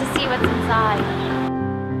can't wait to see what's inside.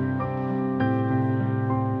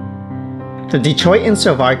 The Detroit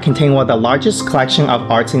Institute of Art contains one of the largest collections of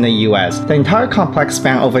arts in the US. The entire complex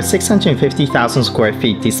spans over 650,000 square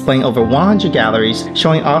feet, displaying over 100 galleries,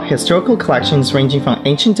 showing off historical collections ranging from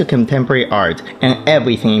ancient to contemporary art, and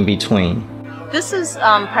everything in between. This is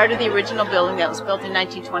part of the original building that was built in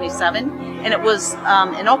 1927, and it was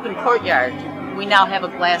an open courtyard. We now have a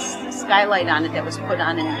glass skylight on it that was put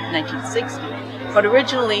on in 1960. But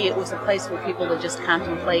originally it was a place where people would just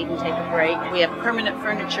contemplate and take a break. We have permanent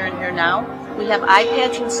furniture in here now. We have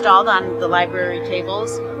iPads installed on the library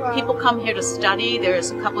tables. People come here to study.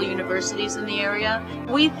 There's a couple universities in the area.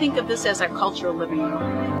 We think of this as our cultural living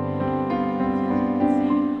room.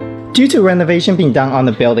 Due to renovation being done on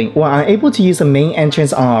the building, we are unable to use the main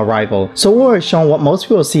entrance on our arrival, so we were shown what most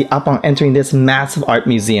people see upon entering this massive art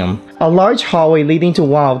museum. A large hallway leading to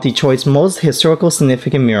one of Detroit's most historical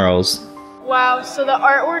significant murals. Wow, so the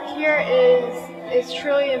artwork here is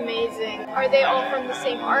truly amazing. Are they all from the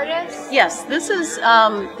same artist? Yes, this is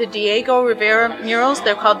the Diego Rivera murals.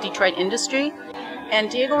 They're called Detroit Industry. And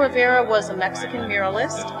Diego Rivera was a Mexican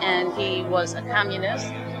muralist, and he was a communist.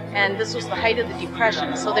 And this was the height of the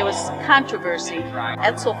Depression, so there was controversy.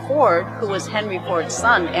 Edsel Ford, who was Henry Ford's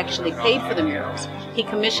son, actually paid for the murals. He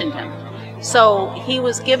commissioned him. So he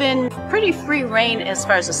was given pretty free rein as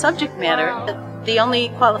far as the subject matter. The only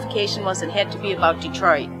qualification was it had to be about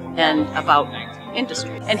Detroit and about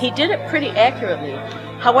industry. And he did it pretty accurately.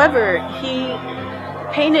 However, he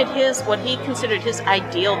painted what he considered his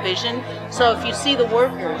ideal vision. So if you see the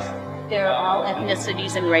workers, they're all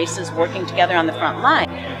ethnicities and races working together on the front line.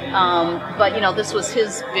 But you know, this was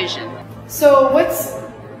his vision. So what's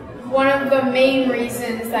one of the main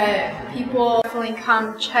reasons that people definitely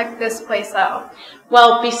come check this place out?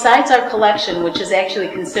 Well, besides our collection, which is actually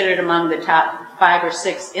considered among the top 5 or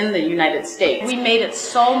 6 in the United States, we made it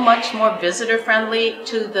so much more visitor friendly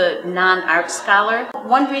to the non-art scholar.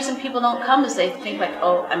 One reason people don't come is they think like,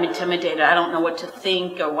 oh, I'm intimidated, I don't know what to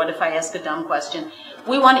think, or what if I ask a dumb question.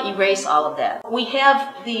 We want to erase all of that. We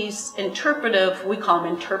have these interpretive, we call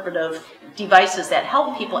them interpretive devices that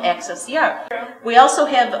help people access the art. We also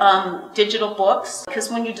have digital books, because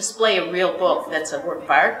when you display a real book that's a work of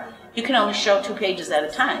art, you can only show 2 pages at a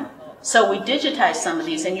time. So we digitize some of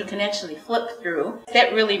these and you can actually flip through.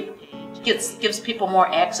 That really gives people more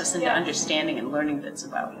access into understanding and learning bits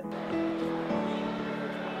about it.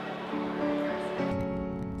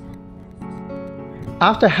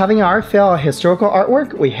 After having our fill of historical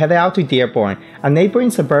artwork, we headed out to Dearborn, a neighboring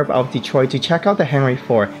suburb of Detroit, to check out the Henry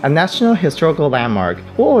Ford, a national historical landmark.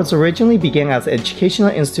 What was originally began as an educational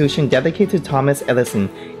institution dedicated to Thomas Edison,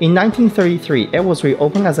 in 1933 it was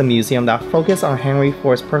reopened as a museum that focused on Henry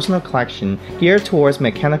Ford's personal collection, geared towards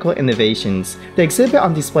mechanical innovations. The exhibit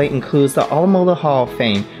on display includes the Automobile Hall of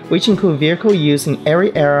Fame, which include vehicles used in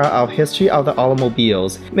every era of history of the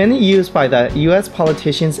automobiles, many used by the US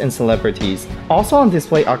politicians and celebrities. Also on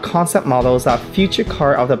display are concept models of future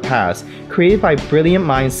cars of the past, created by brilliant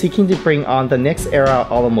minds seeking to bring on the next era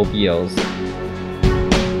of automobiles.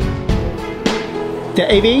 The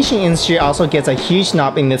aviation industry also gets a huge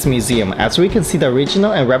nod in this museum, as we can see the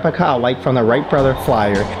original and replica alike from the Wright brother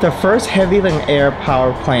Flyer, the first heavy-than-air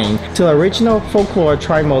powered plane, to the original folklore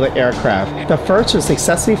tri-motor aircraft, the first to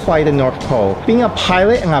successfully fly the North Pole. Being a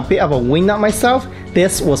pilot and a bit of a wingnut myself,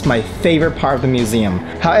 this was my favorite part of the museum.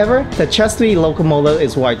 However, the Chesapeake locomotive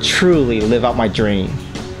is where I truly live out my dream.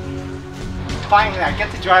 Finally, I get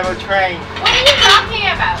to drive a train. What are you talking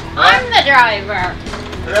about? What? I'm the driver.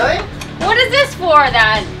 Really? What is this for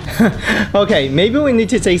then? Okay, maybe we need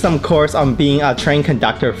to take some course on being a train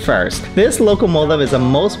conductor first. This locomotive is the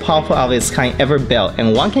most powerful of its kind ever built,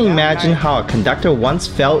 and one can imagine how a conductor once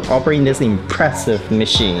felt operating this impressive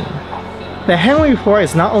machine. The Henry Ford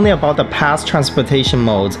is not only about the past transportation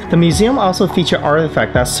modes, the museum also features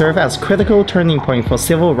artifacts that serve as critical turning point for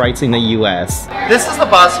civil rights in the US. This is the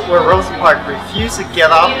bus where Rosa Parks refused to get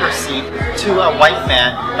off her seat to a white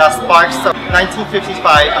man that sparks the 1955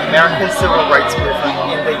 American Civil Rights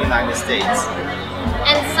Movement in the United States.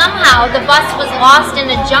 And somehow the bus was lost in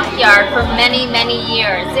a junkyard for many, many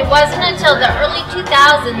years. It wasn't until the early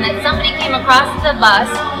 2000s that somebody came across the bus,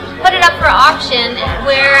 put it up for auction,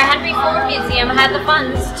 where Henry Ford Museum had the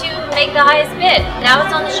funds to make the highest bid. Now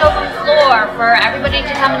it's on the showroom floor for everybody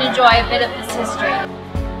to come and enjoy a bit of this history.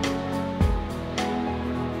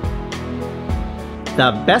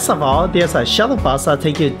 The best of all, there's a shuttle bus that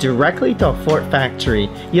takes you directly to a Ford factory.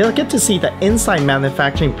 You'll get to see the inside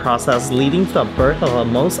manufacturing process leading to the birth of the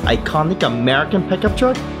most iconic American pickup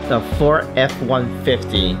truck, the Ford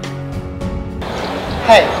F-150.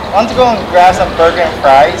 Hey, want to go and grab some burger and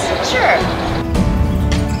fries? Sure.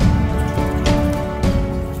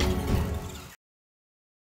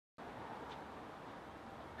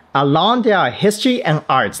 Along there, our history and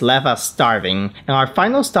arts left us starving, and our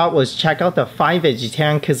final stop was check out the fine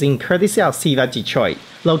vegetarian cuisine courtesy of Seva Detroit.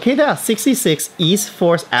 Located at 66 East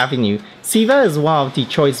 4th Avenue, Seva is one of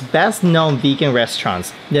Detroit's best-known vegan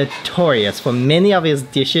restaurants, notorious for many of its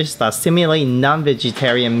dishes that simulate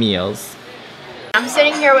non-vegetarian meals. I'm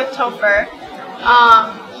sitting here with Topher.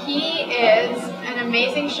 He is an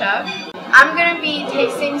amazing chef. I'm going to be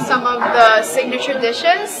tasting some of the signature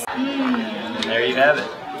dishes. There you have it.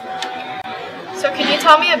 So can you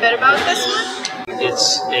tell me a bit about this one?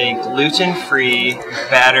 It's a gluten-free,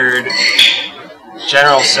 battered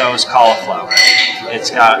General Tso's cauliflower. It's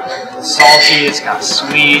got salty, it's got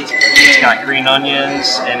sweet, it's got green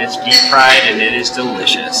onions, and it's deep fried, and it is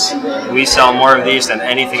delicious. We sell more of these than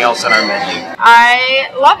anything else on our menu. I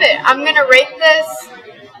love it. I'm going to rate this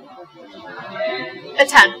a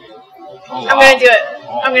 10. Oh, wow. I'm going to do it.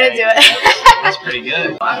 I'm going to do it. That's pretty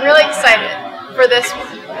good. I'm really excited for this one.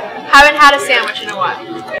 Haven't had a sandwich in a while.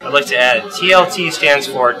 I'd like to add, TLT stands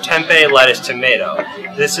for Tempeh Lettuce Tomato.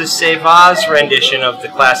 This is Seva's rendition of the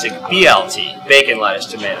classic BLT, Bacon Lettuce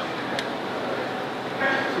Tomato.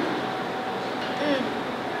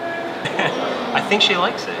 I think she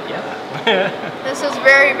likes it, yeah. This is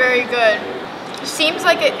very, very good. It seems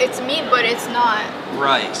like it's meat, but it's not.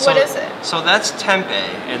 Right. What is it? So that's tempeh,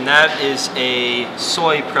 and that is a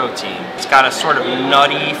soy protein. It's got a sort of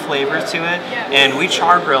nutty flavor to it, and we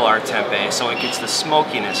char grill our tempeh, so it gets the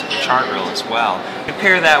smokiness of the char grill as well.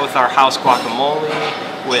 Compare that with our house guacamole,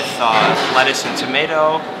 with lettuce and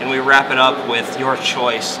tomato, and we wrap it up with your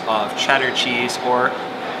choice of cheddar cheese, or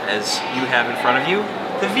as you have in front of you,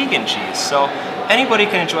 the vegan cheese. So anybody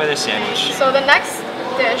can enjoy this sandwich. So the next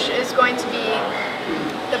dish is going to be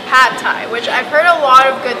the pad thai, which I've heard a lot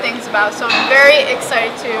of good things about, so I'm very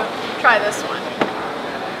excited to try this one.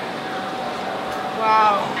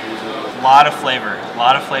 Wow. A lot of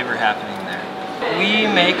flavor happening there. We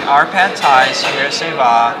make our pad thais here at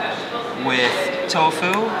Seva with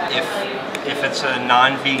tofu. If it's a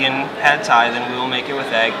non-vegan pad thai, then we will make it with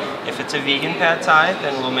egg. If it's a vegan pad thai,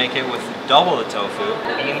 then we'll make it with double the tofu.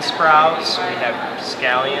 Bean sprouts, we have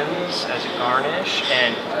scallions as a garnish,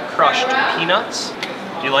 and crushed peanuts.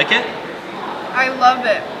 Do you like it? I love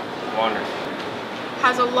it. Wonderful.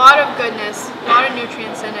 Has a lot of goodness, a lot of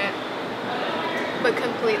nutrients in it, but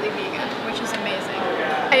completely vegan, which is amazing.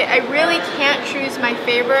 I really can't choose my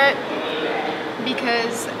favorite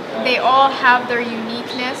because they all have their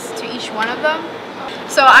uniqueness to each one of them.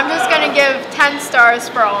 So I'm just going to give 10 stars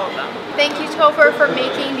for all of them. Thank you, Topher, for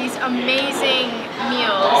making these amazing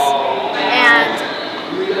meals.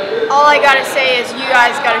 And all I got to say is you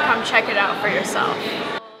guys got to come check it out for yourself.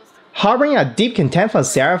 Harboring a deep contempt for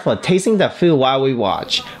Sara for tasting the food while we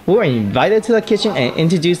watch, we were invited to the kitchen and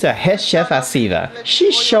introduced the head chef at Seva.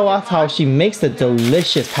 She showed us how she makes the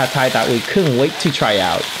delicious pad thai that we couldn't wait to try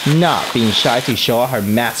out, not being shy to show off her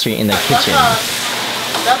mastery in the kitchen.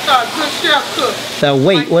 That's our good chef cook. The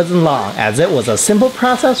wait wasn't long, as it was a simple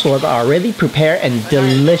process with already prepared and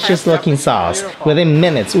delicious looking sauce. Within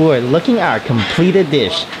minutes, we were looking at our completed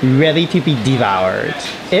dish, ready to be devoured.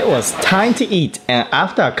 It was time to eat, and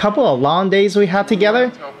after a couple of long days we had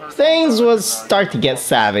together, things would start to get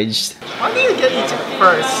savage. Why do you get eaten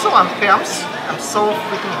first? So unfair. I'm so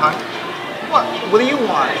freaking hungry. What do you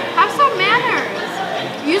want? Have some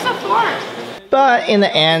manners. Use a fork. But in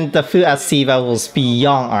the end, the food at Seva was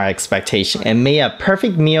beyond our expectation and made a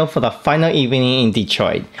perfect meal for the final evening in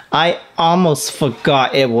Detroit. I almost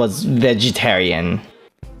forgot it was vegetarian.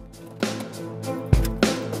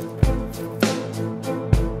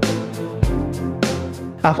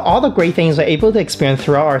 Of all the great things we're able to experience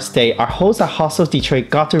throughout our stay, our hosts at Hostels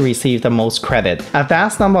Detroit got to receive the most credit. A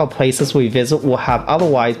vast number of places we visit would have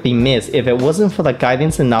otherwise been missed if it wasn't for the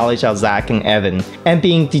guidance and knowledge of Zach and Evan. And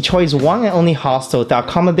being Detroit's one and only hostel, the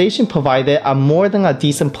accommodation provided a more than a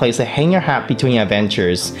decent place to hang your hat between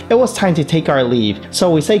adventures. It was time to take our leave,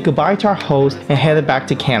 so we say goodbye to our host and headed back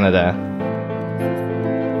to Canada.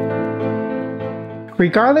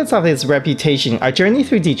 Regardless of its reputation, our journey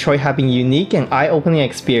through Detroit has been a unique and eye-opening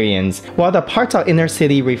experience. While the parts of inner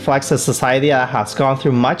city reflects a society that has gone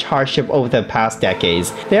through much hardship over the past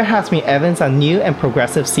decades, there has been evidence of new and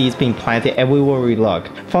progressive seeds being planted everywhere we look.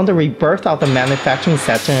 From the rebirth of the manufacturing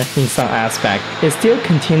sector in some aspect, it's still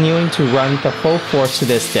continuing to run the full force to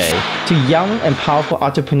this day. To young and powerful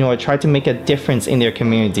entrepreneurs trying to make a difference in their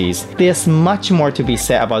communities, there's much more to be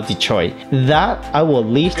said about Detroit. That I will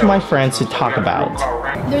leave to my friends to talk about.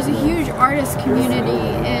 There's a huge artist community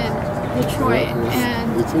in Detroit,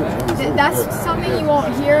 and that's something you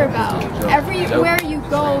won't hear about. Everywhere you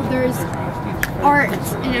go, there's art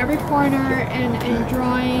in every corner, and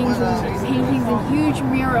drawings and paintings and huge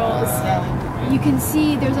murals. You can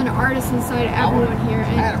see there's an artist inside everyone here,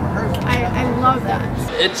 and I love that.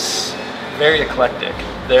 It's very eclectic.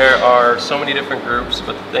 There are so many different groups,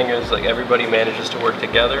 but the thing is, like, everybody manages to work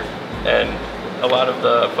together, and a lot of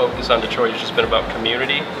the focus on Detroit has just been about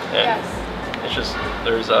community, and it's just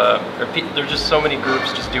there's just so many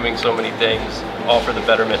groups just doing so many things, all for the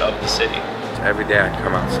betterment of the city. Every day I'd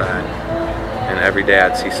come outside, and every day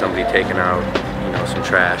I'd see somebody taking out, you know, some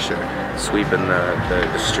trash or sweeping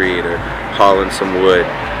the street or hauling some wood,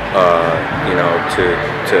 you know, to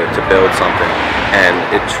build something, and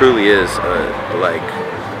it truly is like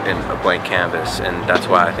a blank canvas, and that's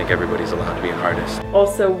why I think everybody's allowed to be an artist.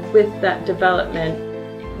 Also, with that development,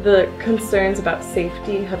 the concerns about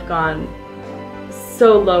safety have gone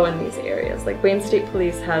so low in these areas. Like Wayne State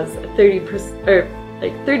Police has a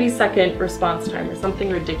 30-second response time or something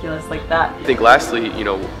ridiculous like that. I think lastly, you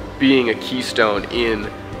know, being a keystone in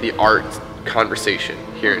the art conversation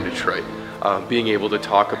here in Detroit, being able to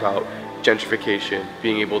talk about gentrification,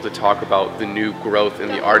 being able to talk about the new growth in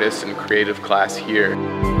the artists and creative class here.